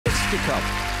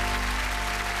Listicuffs.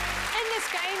 In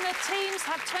this game, the teams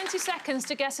have 20 seconds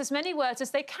to guess as many words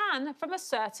as they can from a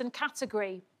certain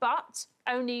category. But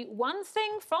only one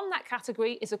thing from that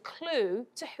category is a clue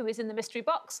to who is in the mystery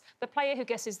box. The player who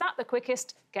guesses that the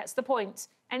quickest gets the point.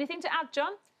 Anything to add,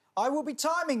 John? I will be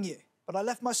timing you, but I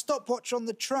left my stopwatch on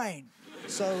the train.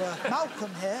 So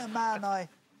Malcolm here, a man I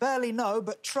barely know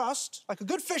but trust, like a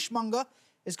good fishmonger,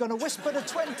 is going to whisper the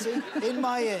 20 in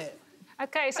my ear.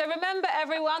 OK, so remember,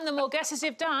 everyone, the more guesses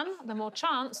you've done, the more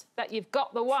chance that you've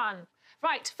got the one.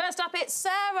 Right, first up, it's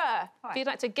Sarah. Hi. If you'd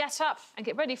like to get up and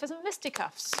get ready for some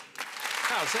Listicuffs.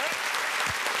 How's that?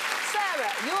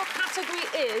 Sarah, your category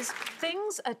is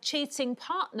things a cheating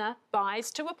partner buys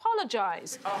to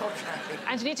apologise. Oh, OK.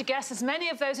 And you need to guess as many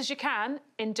of those as you can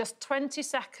in just 20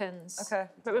 seconds. OK.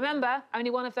 But remember,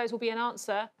 only one of those will be an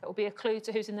answer. That will be a clue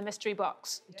to who's in the mystery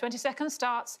box. 20 seconds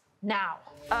starts now.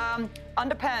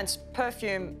 Underpants,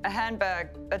 perfume, a handbag,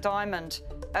 a diamond,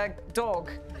 a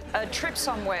dog, a trip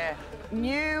somewhere,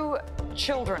 new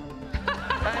children,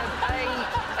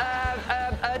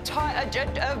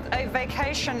 a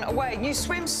vacation away, new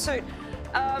swimsuit,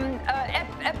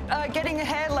 getting a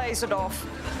hair lasered off,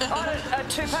 a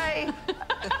toupee.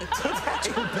 OK.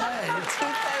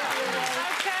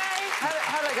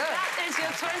 How'd I go? That is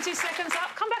your 20 seconds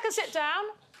up. Come back and sit down.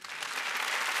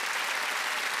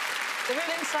 The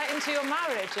real insight into your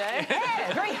marriage, eh?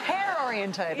 Yeah, very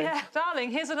hair-orientated. Yeah,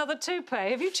 darling, here's another toupee.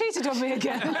 Have you cheated on me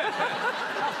again?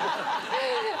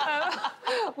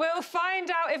 We'll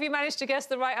find out if you managed to guess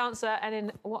the right answer and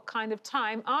in what kind of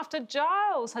time after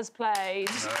Gyles has played.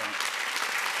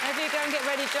 Maybe you go and get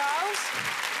ready, Gyles.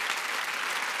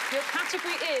 Your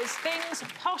category is things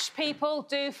posh people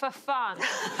do for fun.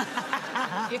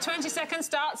 Your 20 seconds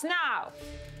starts now.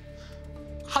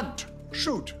 Hunt,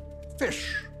 shoot,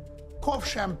 fish, quaff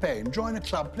champagne, join a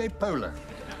club, play polo,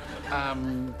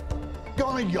 go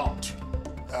on a yacht,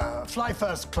 fly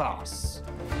first class,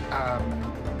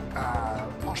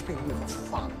 posh people do for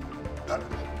fun.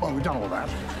 Well, we've done all that.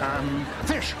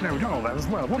 Fish, no, we've done all that as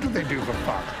well. What do they do for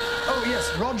fun? Oh,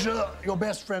 yes, Rodger, your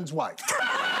best friend's wife.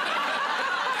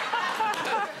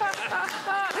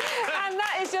 And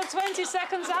that is your 20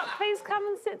 seconds up. Please come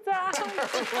and sit down.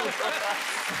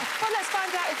 Well, let's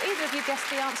find out if either of you guessed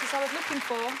the answers I was looking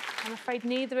for. I'm afraid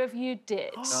neither of you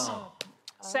did. Oh.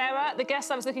 Sarah, the guess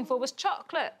I was looking for was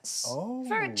chocolates. Oh.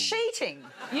 For cheating.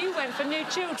 You went for new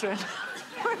children.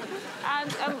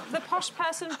 And the posh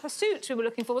person pursuit we were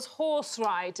looking for was horse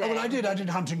riding. Oh, well, I did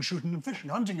hunting, shooting and fishing.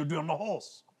 Hunting you do on a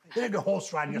horse. They don't go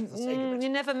horse riding just for the sake of it. You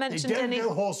never mentioned any... They don't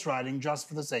go horse riding just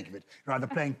for the sake of it. You're either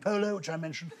playing polo, which I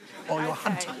mentioned, or you're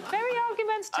hunting. Very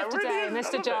argumentative today,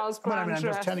 Mr. Gyles Brandreth. Well, I mean, I'm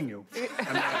just telling you.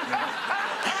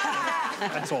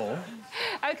 That's all.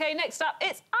 OK, next up,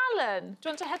 it's Alan. Do you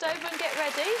want to head over and get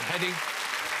ready? Heading.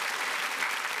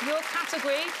 Your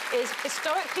category is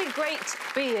historically great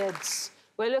beards.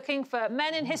 We're looking for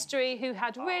men in history who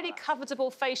had really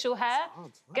covetable facial hair.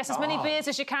 Guess as many beards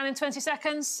as you can in 20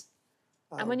 seconds.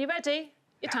 And when you're ready,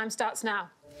 your time starts now.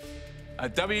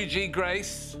 W.G.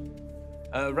 Grace,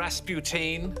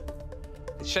 Rasputin.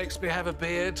 Did Shakespeare have a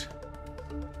beard?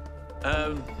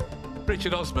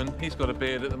 Richard Osman, he's got a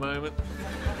beard at the moment.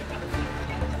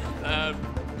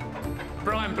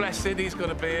 Brian Blessed, he's got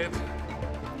a beard.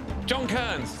 John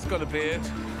Kearns has got a beard.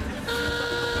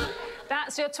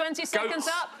 That's your 20 seconds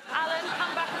up. Alan,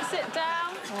 come back and sit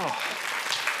down. Oh.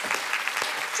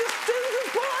 Just do the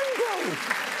Bible!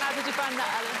 How did you find that,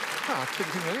 Alan? Oh, I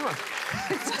couldn't think of anyone.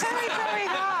 It's very, very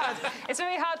hard. It's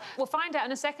very hard. We'll find out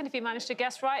in a second if you managed to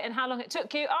guess right and how long it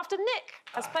took you after Nick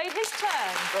has played his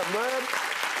turn.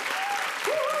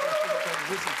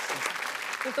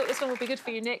 We thought this one would be good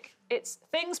for you, Nick. It's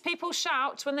things people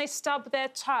shout when they stub their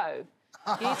toe.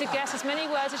 You need to guess as many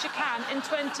words as you can in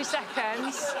 20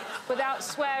 seconds without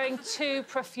swearing too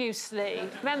profusely.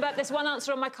 Remember, there's one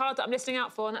answer on my card that I'm listening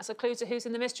out for, and that's a clue to who's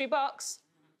in the mystery box.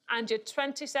 And your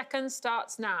 20 seconds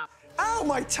starts now. Ow,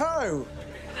 my toe!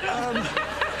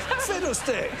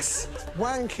 Fiddlesticks,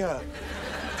 wanker,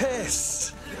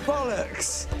 piss,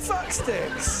 bollocks,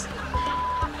 fucksticks.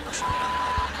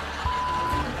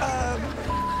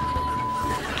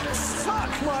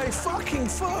 Fuck my fucking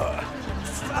foot!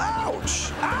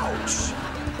 Ouch! Ouch!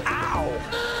 Ow!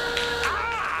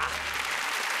 Ah!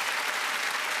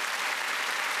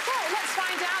 Well, let's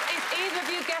find out if either of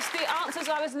you guessed the answers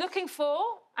I was looking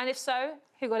for, and if so,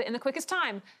 who got it in the quickest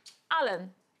time.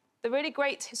 Alan, the really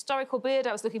great historical beard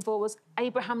I was looking for was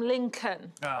Abraham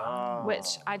Lincoln,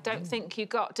 which I don't think you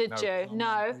got, did you?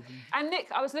 No. And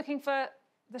Nick, I was looking for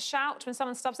the shout when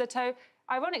someone stubs their toe.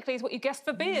 ironically, is what you guessed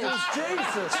for beard.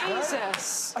 Jesus,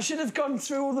 Jesus. I should have gone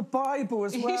through all the Bible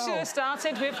as well. You should have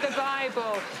started with the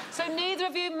Bible. So neither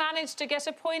of you managed to get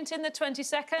a point in the 20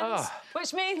 seconds,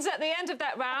 which means at the end of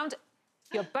that round,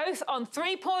 you're both on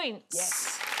 3 points.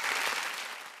 Yes.